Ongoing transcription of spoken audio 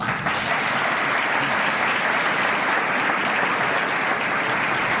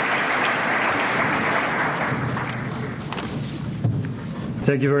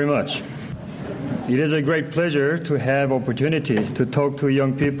Thank you very much. It is a great pleasure to have opportunity to talk to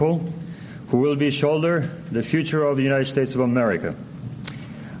young people who will be shoulder the future of the United States of America.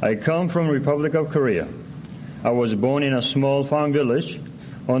 I come from the Republic of Korea. I was born in a small farm village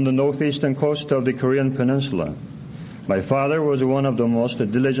on the northeastern coast of the Korean peninsula. My father was one of the most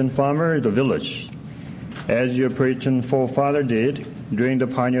diligent farmers in the village, as your Puritan forefather did during the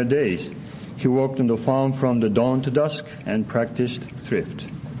pioneer days. He worked on the farm from the dawn to dusk and practiced thrift.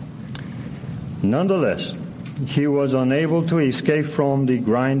 Nonetheless, he was unable to escape from the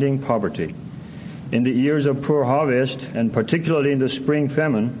grinding poverty. In the years of poor harvest, and particularly in the spring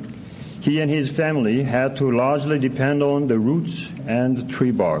famine, he and his family had to largely depend on the roots and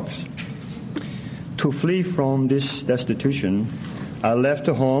tree barks. To flee from this destitution, I left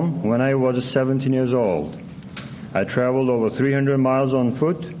home when I was 17 years old. I traveled over 300 miles on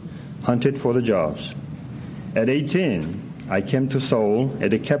foot, hunted for the jobs. At 18, I came to Seoul,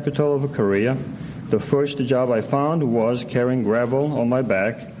 at the capital of Korea. The first job I found was carrying gravel on my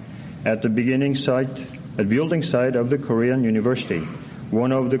back at the building site of the Korean University,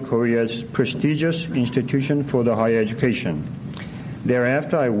 one of the Korea's prestigious institutions for the higher education.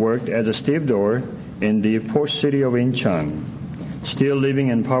 Thereafter, I worked as a stevedore in the port city of Incheon, still living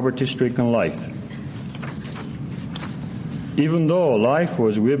in poverty-stricken life. Even though life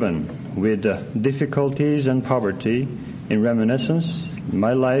was riven with difficulties and poverty, in reminiscence,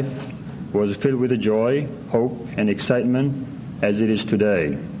 my life was filled with joy, hope, and excitement as it is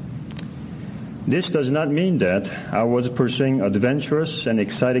today. This does not mean that I was pursuing adventurous and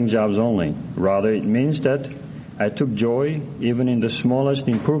exciting jobs only. Rather, it means that I took joy even in the smallest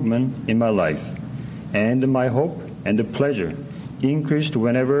improvement in my life, and my hope and the pleasure increased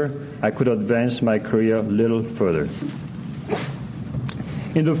whenever I could advance my career a little further.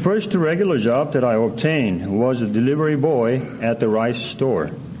 In the first regular job that I obtained was a delivery boy at the rice store.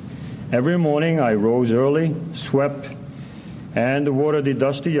 Every morning I rose early, swept and watered the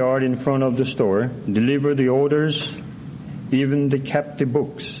dusty yard in front of the store, delivered the orders, even kept the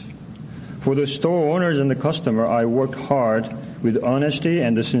books. For the store owners and the customer, I worked hard with honesty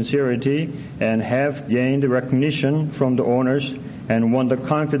and sincerity and have gained recognition from the owners and won the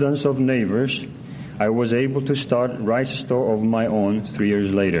confidence of neighbors. I was able to start a rice store of my own 3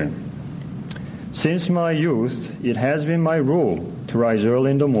 years later. Since my youth, it has been my rule to rise early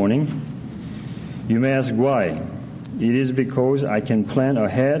in the morning. You may ask why. It is because I can plan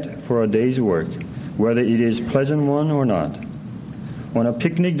ahead for a day's work, whether it is a pleasant one or not. On a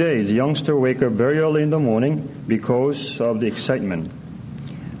picnic days, youngsters wake up very early in the morning because of the excitement.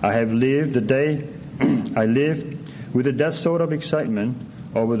 I lived with that sort of excitement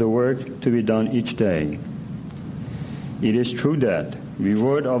over the work to be done each day. It is true that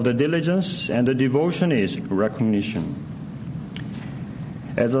reward of the diligence and the devotion is recognition.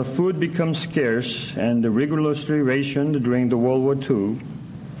 As our food becomes scarce and rigorously rationed during the World War II,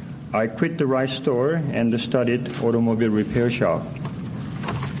 I quit the rice store and studied automobile repair shop.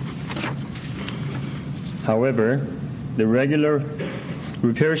 However, the regular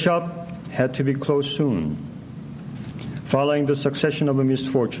repair shop had to be closed soon, following the succession of a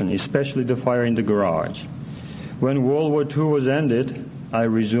misfortune, especially the fire in the garage. When World War II was ended, I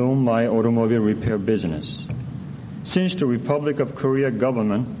resumed my automobile repair business. Since the Republic of Korea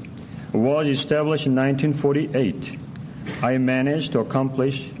government was established in 1948, I managed to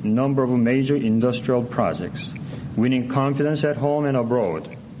accomplish a number of major industrial projects, winning confidence at home and abroad.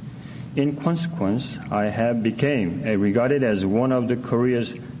 In consequence, I have become regarded as one of the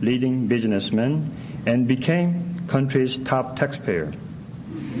Korea's leading businessmen and became country's top taxpayer.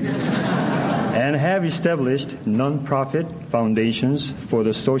 And have established non-profit foundations for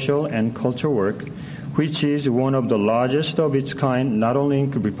the social and cultural work, which is one of the largest of its kind, not only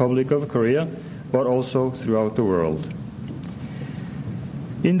in the Republic of Korea, but also throughout the world.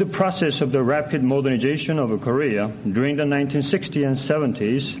 In the process of the rapid modernization of Korea, during the 1960s and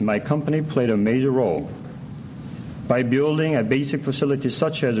 70s, my company played a major role. By building a basic facilities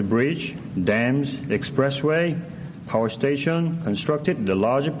such as a bridge, dams, expressway, power station, constructed the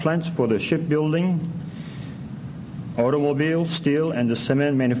larger plants for the shipbuilding, automobile, steel, and the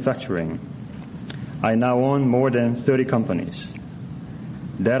cement manufacturing. I now own more than 30 companies.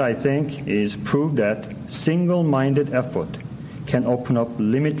 That, I think, is proof that single-minded effort can open up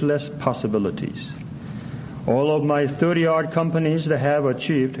limitless possibilities. All of my 30-odd companies that have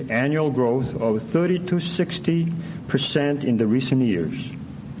achieved annual growth of 30 to 60% in the recent years,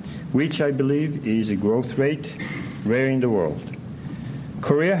 which I believe is a growth rate rare in the world.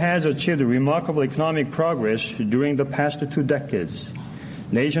 Korea has achieved remarkable economic progress during the past 2 decades.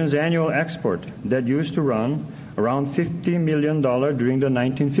 Nation's annual export that used to run around $50 million during the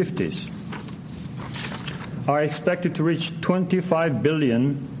 1950s, are expected to reach $25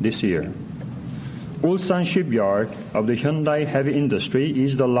 billion this year. Ulsan Shipyard of the Hyundai heavy industry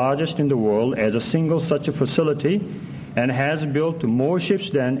is the largest in the world as a single such a facility and has built more ships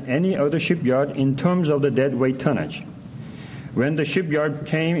than any other shipyard in terms of the deadweight tonnage. When the shipyard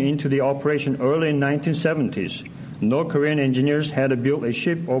came into the operation early in 1970s, no Korean engineers had built a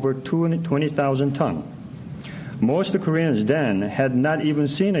ship over 20,000 tons. Most Koreans then had not even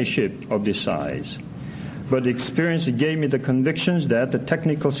seen a ship of this size. But the experience gave me the convictions that the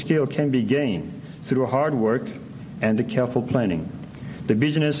technical skill can be gained through hard work and the careful planning. The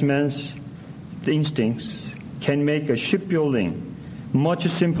businessman's instincts can make a shipbuilding much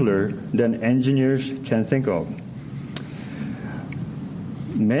simpler than engineers can think of.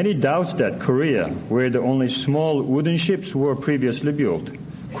 Many doubts that Korea, where the only small wooden ships were previously built,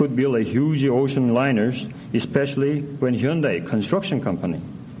 could build a huge ocean liners, especially when Hyundai Construction Company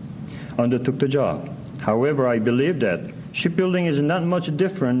undertook the job. However, I believe that shipbuilding is not much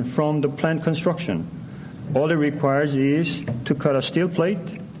different from the plant construction. All it requires is to cut a steel plate,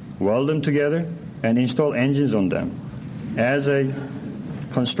 weld them together, and install engines on them. As a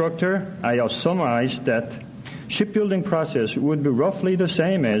constructor, I summarized that shipbuilding process would be roughly the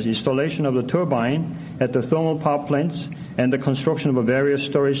same as installation of the turbine at the thermal power plants and the construction of a various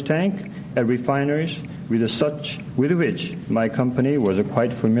storage tank at refineries with which my company was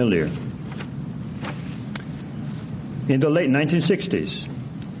quite familiar. In the late 1960s,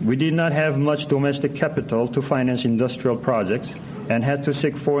 we did not have much domestic capital to finance industrial projects and had to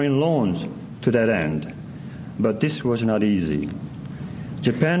seek foreign loans to that end. But this was not easy.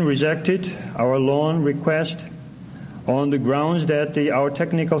 Japan rejected our loan request on the grounds that our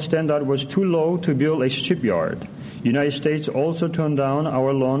technical standard was too low to build a shipyard. United States also turned down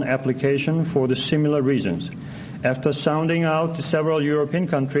our loan application for the similar reasons. After sounding out several European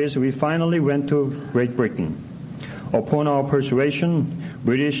countries, we finally went to Great Britain. Upon our persuasion,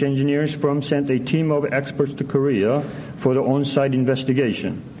 British engineers firm sent a team of experts to Korea for the on-site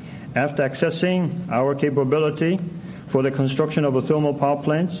investigation. After assessing our capability for the construction of the thermal power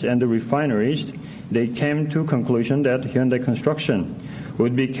plants and the refineries, they came to the conclusion that Hyundai Construction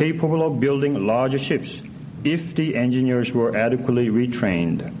would be capable of building larger ships if the engineers were adequately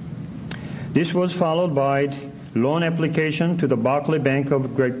retrained. This was followed by loan application to the Barclays Bank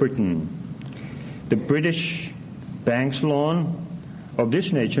of Great Britain. The British bank's loan of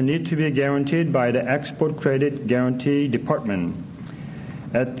this nature need to be guaranteed by the Export Credit Guarantee Department.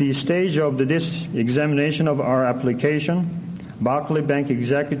 At the stage of this examination of our application, Barclays Bank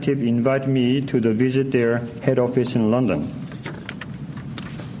executive invited me to visit their head office in London.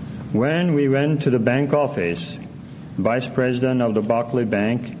 When we went to the bank office, Vice President of the Barclays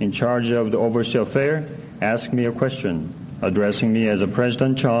Bank in charge of the overseas affair asked me a question. Addressing me as a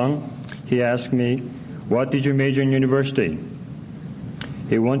President Chung, he asked me, "What did you major in university?"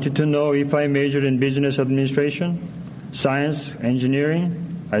 He wanted to know if I majored in business administration, science, engineering.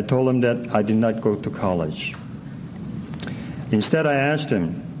 I told him that I did not go to college. Instead, I asked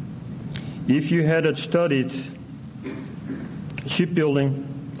him, if you had studied shipbuilding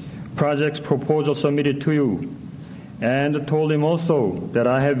projects proposal submitted to you, and told him also that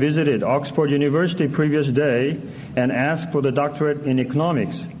I have visited Oxford University previous day and asked for the doctorate in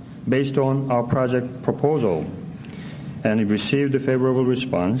economics based on our project proposal, and he received a favorable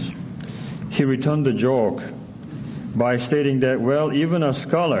response. He returned the joke by stating that, well, even a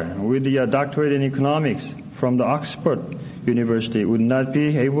scholar with the doctorate in economics from the Oxford University would not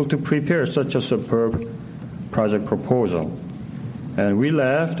be able to prepare such a superb project proposal. And we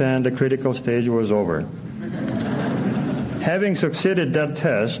laughed, and the critical stage was over. Having succeeded that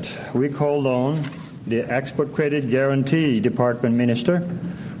test, we called on the Export Credit Guarantee Department Minister,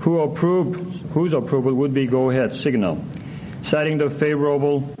 whose approval would be go-ahead signal, citing the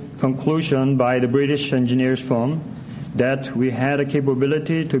favorable conclusion by the British engineers firm that we had a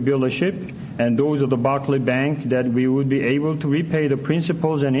capability to build a ship, and those of the Barclays Bank that we would be able to repay the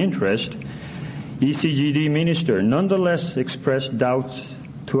principals and interest. ECGD minister nonetheless expressed doubts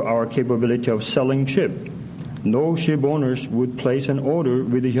to our capability of selling ship. No ship owners would place an order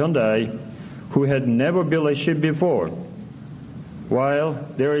with Hyundai who had never built a ship before, while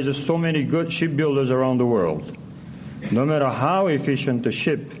there is so many good shipbuilders around the world. No matter how efficient the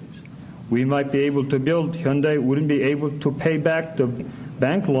ship we might be able to build, Hyundai wouldn't be able to pay back the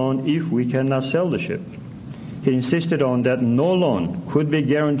bank loan if we cannot sell the ship. He insisted on that no loan could be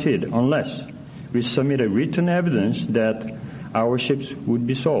guaranteed unless we submit a written evidence that our ships would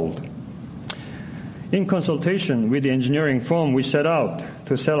be sold. In consultation with the engineering firm, we set out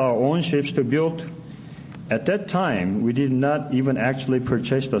to sell our own ships to build At that time, we did not even actually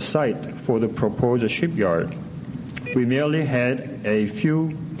purchase the site for the proposed shipyard. We merely had a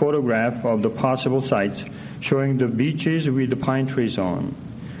few photographs of the possible sites showing the beaches with the pine trees on.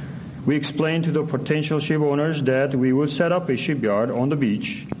 We explained to the potential ship owners that we would set up a shipyard on the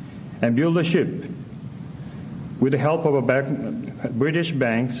beach and build a ship with the help of British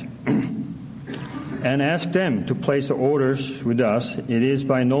banks and ask them to place orders with us. It is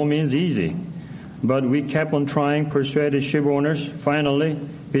by no means easy, but we kept on trying, persuaded ship owners. Finally,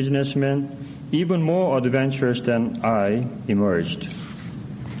 businessmen, even more adventurous than I, emerged.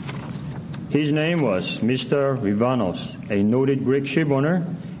 His name was Mr. Rivanos, a noted Greek ship owner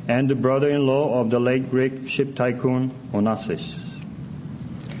and the brother-in-law of the late Greek ship tycoon Onassis.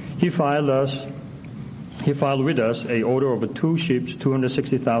 He filed with us a order of 2 ships,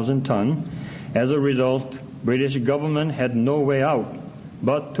 260,000 tons. As a result, British government had no way out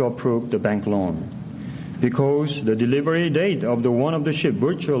but to approve the bank loan. Because the delivery date of one of the ships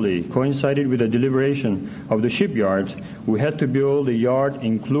virtually coincided with the deliberation of the shipyards, we had to build the yard,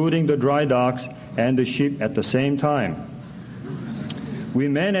 including the dry docks and the ship at the same time. We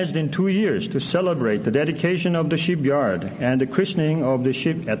managed in 2 years to celebrate the dedication of the shipyard and the christening of the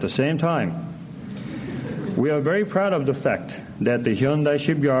ship at the same time. We are very proud of the fact that the Hyundai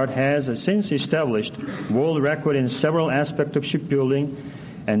shipyard has since established world record in several aspects of shipbuilding,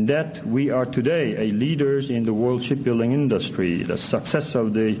 and that we are today leaders in the world shipbuilding industry. The success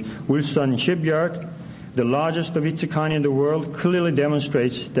of the Ulsan shipyard, the largest of its kind in the world, clearly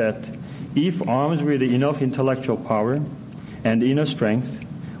demonstrates that if armed with enough intellectual power and inner strength,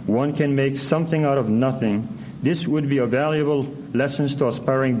 one can make something out of nothing. This would be a valuable lesson to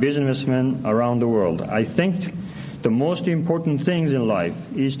aspiring businessmen around the world. I think the most important things in life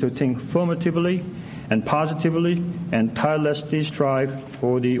is to think affirmatively and positively and tirelessly strive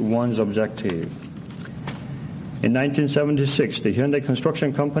for one's objective. In 1976, the Hyundai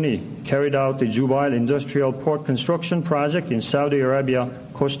Construction Company carried out the Jubail Industrial Port Construction Project in Saudi Arabia,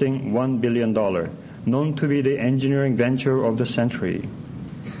 costing $1 billion, known to be the engineering venture of the century.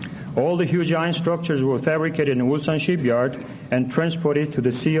 All the huge iron structures were fabricated in Ulsan shipyard and transported to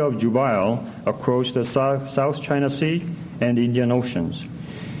the Sea of Jubail across the South China Sea and Indian Oceans.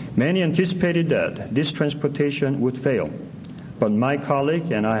 Many anticipated that this transportation would fail, but my colleague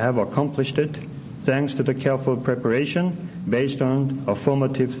and I have accomplished it thanks to the careful preparation based on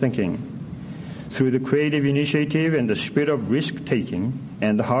affirmative thinking. Through the creative initiative and the spirit of risk-taking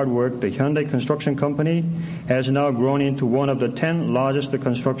and the hard work, the Hyundai Construction Company has now grown into one of the 10 largest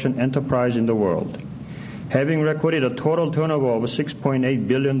construction enterprises in the world. Having recorded a total turnover of $6.8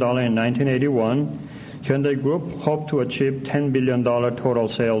 billion in 1981, Hyundai Group hoped to achieve $10 billion total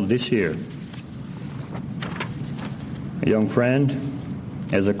sales this year. Young friend,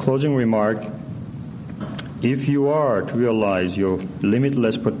 as a closing remark, if you are to realize your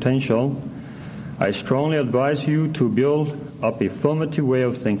limitless potential, I strongly advise you to build up a affirmative way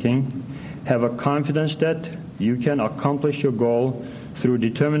of thinking, have a confidence that you can accomplish your goal through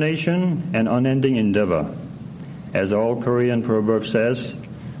determination and unending endeavor. As the old Korean proverb says,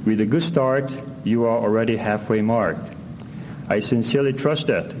 with a good start, you are already halfway marked. I sincerely trust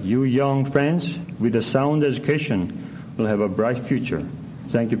that you young friends with a sound education will have a bright future.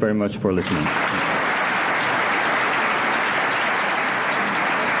 Thank you very much for listening.